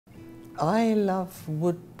I love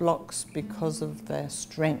wood blocks because of their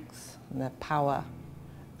strength and their power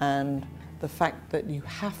and the fact that you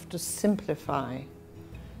have to simplify.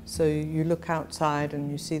 So you look outside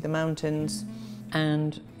and you see the mountains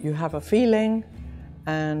and you have a feeling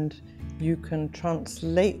and you can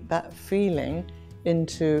translate that feeling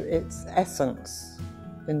into its essence,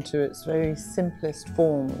 into its very simplest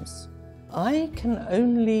forms. I can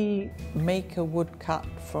only make a woodcut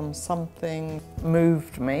from something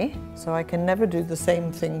moved me, so I can never do the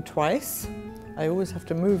same thing twice. I always have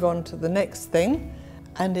to move on to the next thing,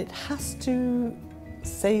 and it has to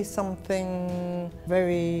say something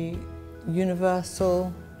very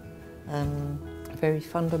universal, very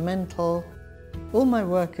fundamental. All my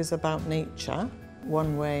work is about nature,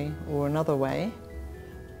 one way or another way,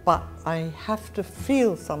 but I have to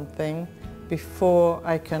feel something before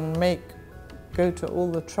I can go to all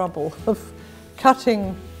the trouble of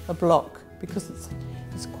cutting a block, because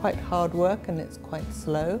it's quite hard work and it's quite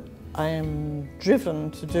slow. I am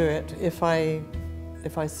driven to do it if I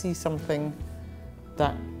see something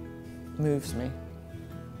that moves me.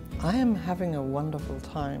 I am having a wonderful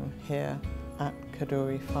time here at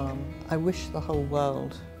Kadoorie Farm. I wish the whole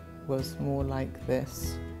world was more like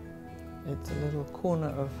this. It's a little corner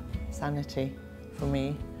of sanity for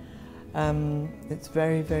me. It's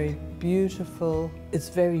very, very beautiful. It's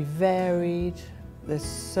very varied. There's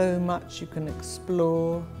so much you can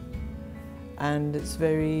explore, and it's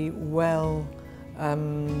very well,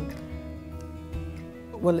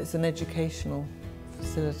 it's an educational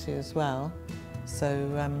facility as well. So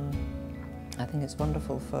I think it's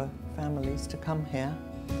wonderful for families to come here.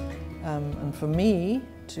 And for me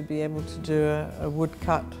to be able to do a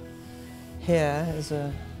woodcut here is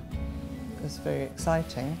very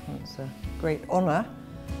exciting. It's a great honour,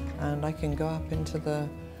 and I can go up into the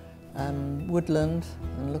woodland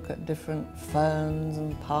and look at different ferns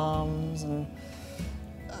and palms and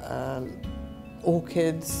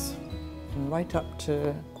orchids, and right up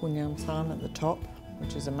to Kunyamsan at the top,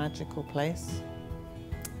 which is a magical place.